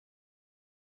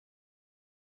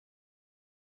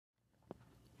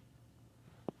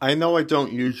I know I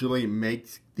don't usually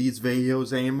make these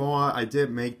videos anymore. I did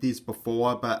make these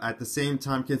before, but at the same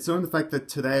time, considering the fact that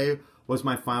today was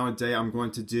my final day, I'm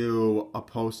going to do a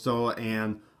poster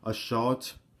and a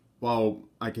short. Well,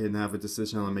 I can have a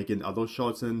decision on making other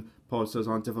shorts and posters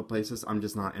on different places. I'm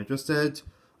just not interested.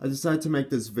 I decided to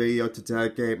make this video to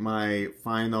dedicate my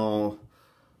final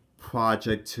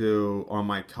project to on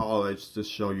my college to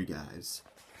show you guys.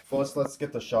 First, let's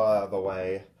get the shot out of the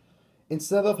way.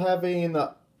 Instead of having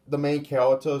the main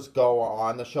characters go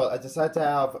on the show, I decided to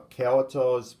have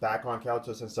characters, background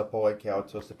characters, and supporting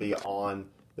characters to be on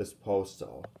this poster.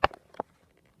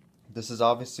 This is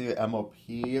obviously MOP,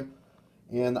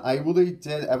 and I really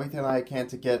did everything I can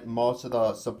to get most of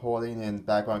the supporting and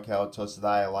background characters that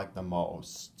I like the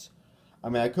most. I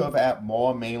mean, I could have added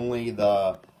more, mainly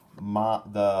the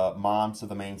moms of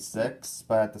the main six,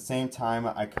 but at the same time,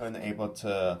 I couldn't able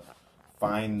to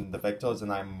find the victors,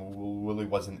 and I really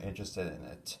wasn't interested in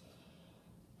it.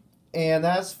 And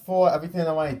as for everything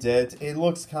that I did, it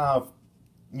looks kind of,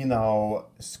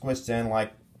 squished in.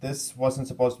 Like, this wasn't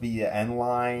supposed to be the end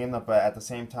line, but at the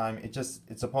same time, it's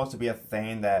supposed to be a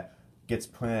thing that gets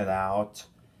printed out.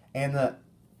 And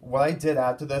what I did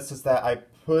after this is that I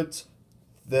put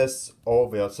this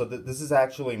over, so that this is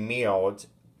actually mirrored.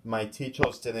 My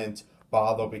teachers didn't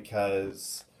bother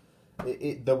because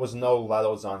there was no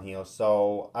letters on here,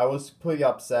 so I was pretty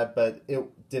upset, but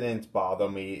it didn't bother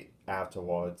me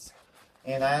afterwards.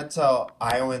 And I had to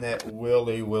iron it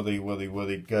really, really, really,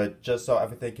 really good, just so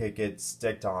everything could get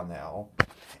sticked on now.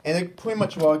 And it pretty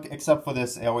much worked, except for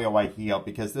this area right here,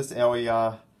 because this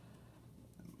area,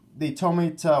 they told me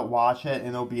to wash it and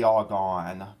it'll be all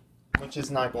gone, which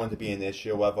is not going to be an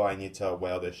issue whether I need to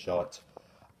wear this shirt.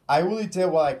 I really did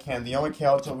what I can. The only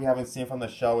character we haven't seen from the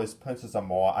show is Princess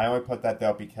Amore. I only put that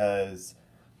there because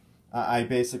I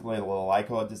basically like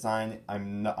her design.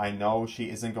 I know she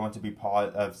isn't going to be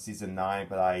part of Season 9,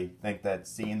 but I think that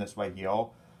seeing this right here,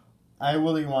 I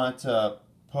really wanted to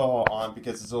put her on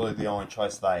because it's really the only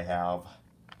choice that I have.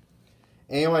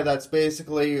 Anyway, that's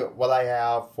basically what I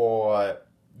have for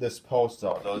this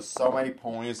poster. There's so many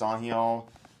ponies on here.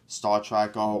 Star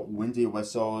Trekker, Windy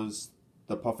Whistles,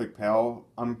 The Perfect Pair.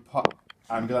 I'm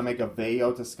gonna make a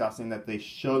video discussing that they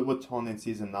should return in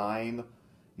Season 9.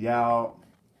 Yeah,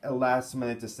 a last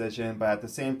minute decision, but at the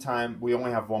same time, we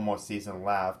only have one more season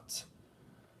left.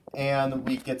 And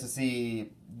we get to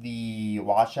see the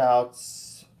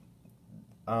washouts.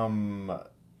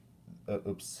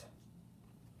 Oops.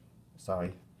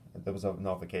 Sorry, there was a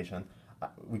notification.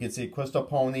 We can see Crystal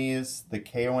Ponies, the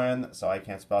Kaylin, so I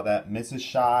can't spell that, Mrs.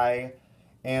 Shy,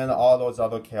 and all those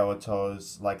other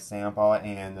characters like Samba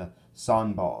and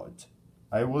Sunbird.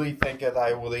 I really think that I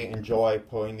really enjoy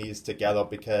putting these together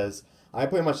because I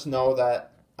pretty much know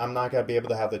that I'm not going to be able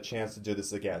to have the chance to do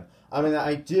this again. I mean,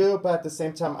 I do, but at the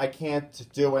same time, I can't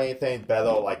do anything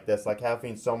better like this, like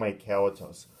having so many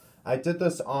characters. I did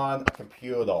this on a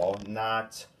computer,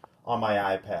 not on my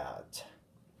iPad.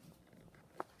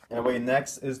 Anyway,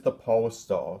 next is the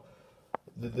poster.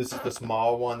 This is the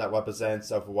small one that represents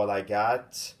of what I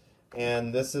got,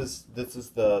 and this is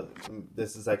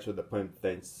actually the print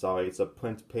thing. Sorry, it's a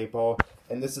print paper,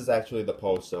 and this is actually the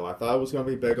poster. I thought it was gonna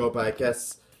be bigger, but I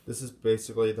guess this is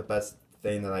basically the best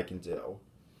thing that I can do.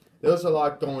 There's a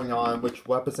lot going on, which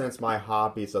represents my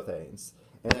hobbies of things.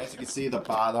 And as you can see, the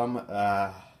bottom,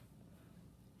 I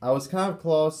was kind of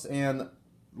close, and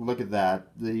look at that.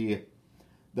 The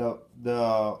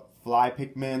fly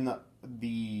Pikmin,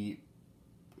 the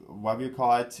whatever you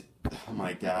call it. Oh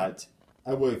my god,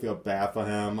 I really feel bad for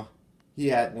him. He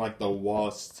had like the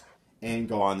worst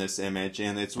angle on this image,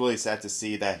 and it's really sad to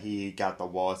see that he got the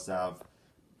worst of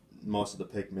most of the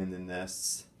Pikmin in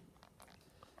this.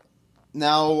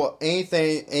 Now,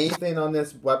 anything on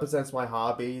this represents my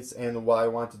hobbies and what I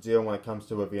want to do when it comes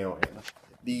to reviewing.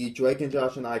 The Drake and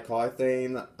Josh and iCar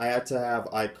thing, I had to have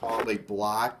iCarly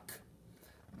block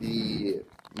the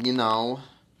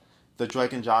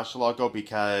Drake and Josh logo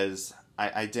because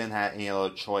I didn't have any other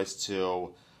choice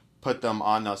to put them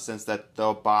on those, since that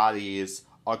their bodies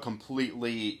are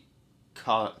completely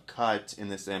cut in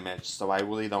this image. So I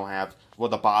really don't have, well,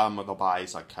 the bottom of the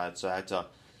bodies are cut, so I had to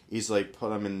easily put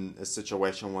them in a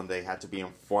situation when they had to be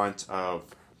in front of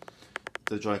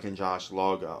the Drake and Josh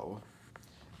logo.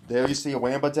 There you see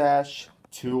Rainbow Dash,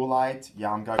 Too Light.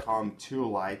 Yeah, I'm gonna call him Too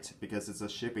Light because it's a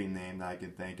shipping name that I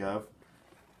can think of.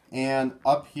 And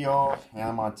up here,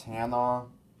 Hannah Montana.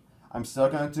 I'm still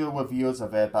gonna do reviews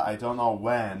of it, but I don't know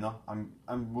when. I'm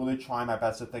really trying my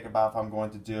best to think about if I'm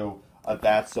going to do a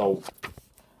That's So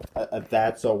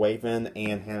Raven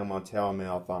and Hannah Montana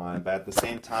marathon. But at the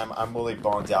same time, I'm really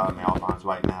burned out on marathons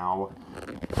right now.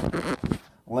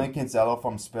 Link and Zelda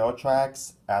from Spirit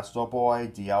Tracks, Astro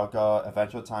Boy, Dialga,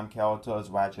 Adventure Time characters,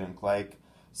 Ratchet and Clank,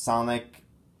 Sonic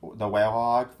the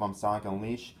Werewolf from Sonic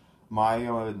Unleashed,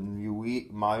 Mario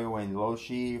and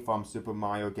Yoshi from Super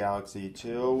Mario Galaxy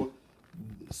 2,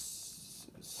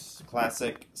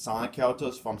 classic Sonic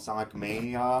characters from Sonic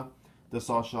Mania, the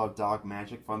Sorcerer of Dark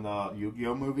Magic from the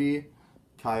Yu-Gi-Oh movie,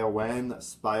 Kyle Wen,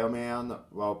 Spider-Man,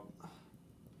 well,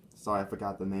 sorry I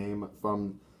forgot the name,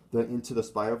 from the Into the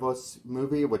Spider-Verse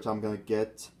movie, which I'm going to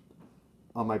get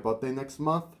on my birthday next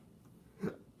month.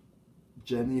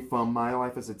 Jenny from My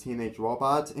Life as a Teenage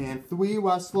Robot, and 3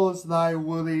 wrestlers that I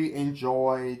really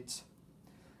enjoyed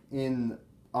in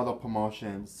other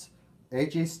promotions.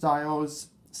 AJ Styles,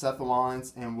 Seth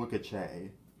Rollins, and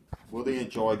Ricochet. Really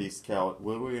enjoy these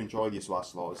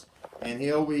wrestlers. And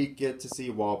here we get to see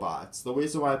Robots. The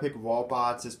reason why I picked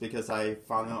Robots is because I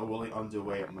found it a really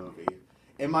underrated movie.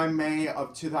 In my May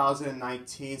of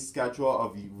 2019 schedule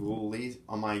of release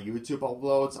on my YouTube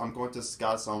uploads, I'm going to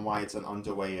discuss on why it's an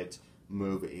underrated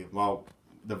movie. Well,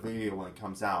 the video when it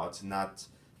comes out, not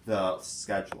the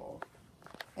schedule.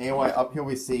 Anyway, up here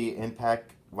we see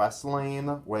Impact Wrestling,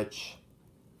 which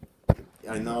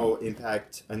I know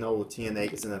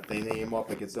TNA isn't a thing anymore,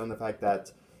 but considering the fact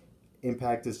that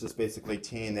Impact is just basically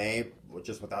TNA,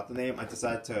 just without the name, I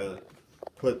decided to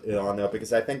put it on there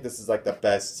because I think this is like the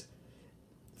best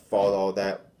photo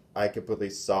that I could really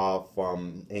saw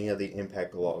from any of the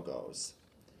Impact logos.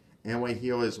 Anyway,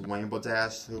 here is Rainbow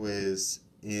Dash, who is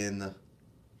in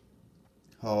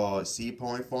her sea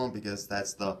pony form because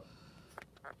that's the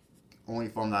only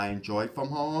form that I enjoyed from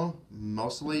her,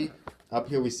 mostly. Up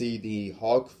here we see the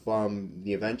Hulk from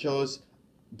the Avengers,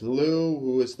 Blue,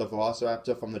 who is the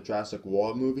Velociraptor from the Jurassic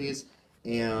World movies,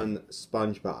 and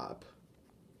SpongeBob.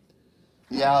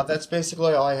 Yeah, that's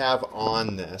basically all I have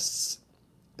on this.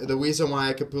 The reason why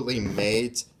I completely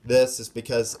made this is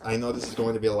because I know this is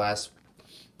going to be the last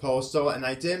poster, and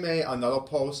I did make another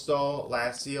poster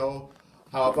last year.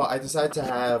 However, I decided to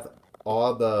have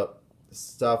all the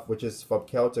stuff which is from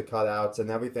character cutouts and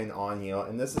everything on here,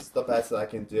 and this is the best that I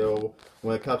can do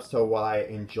when it comes to what I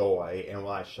enjoy and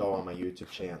what I show on my YouTube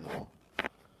channel.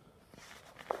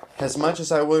 As much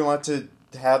as I really want to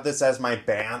have this as my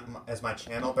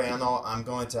channel banner, I'm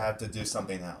going to have to do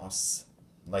something else,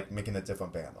 like making a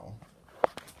different banner.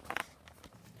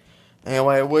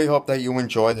 Anyway, I really hope that you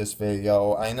enjoy this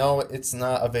video. I know it's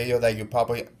not a video that you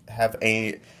probably have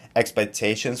any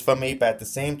expectations from me, but at the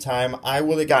same time, I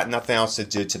really got nothing else to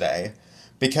do today.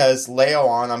 Because later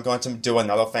on, I'm going to do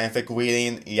another fanfic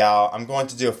reading. Yeah, I'm going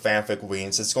to do a fanfic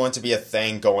reading. So it's going to be a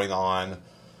thing going on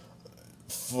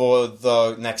for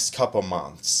the next couple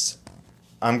months.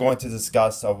 I'm going to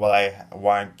discuss why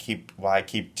I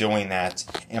keep doing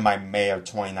that in my May of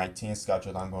 2019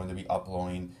 schedule that I'm going to be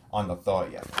uploading on the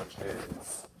 30th, which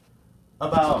is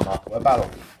about a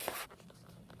week.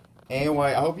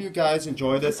 Anyway, I hope you guys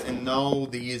enjoy this and know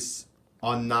these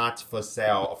are not for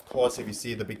sale. Of course, if you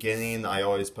see the beginning, I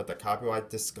always put the copyright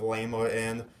disclaimer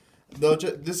in.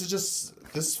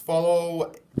 This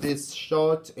photo, this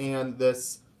shirt, and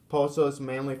this poster is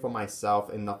mainly for myself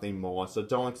and nothing more. So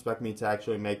don't expect me to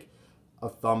actually make a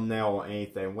thumbnail or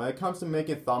anything. When it comes to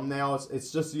making thumbnails,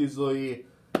 it's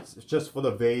just for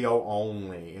the video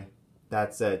only.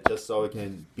 That's it, just so it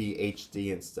can be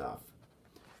HD and stuff.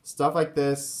 Stuff like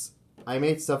this, I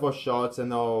made several shorts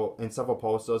and several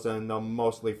posters, and they're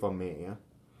mostly for me.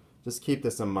 Just keep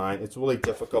this in mind. It's really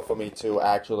difficult for me to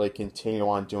actually continue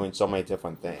on doing so many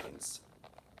different things.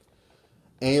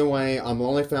 Anyway, I'm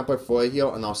Lonely Fanboy 4 here,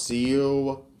 and I'll see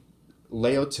you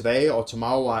later today or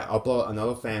tomorrow when I upload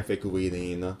another fanfic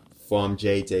reading from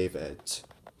J. David.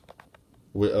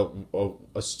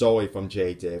 A story from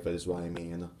J. David is what I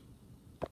mean.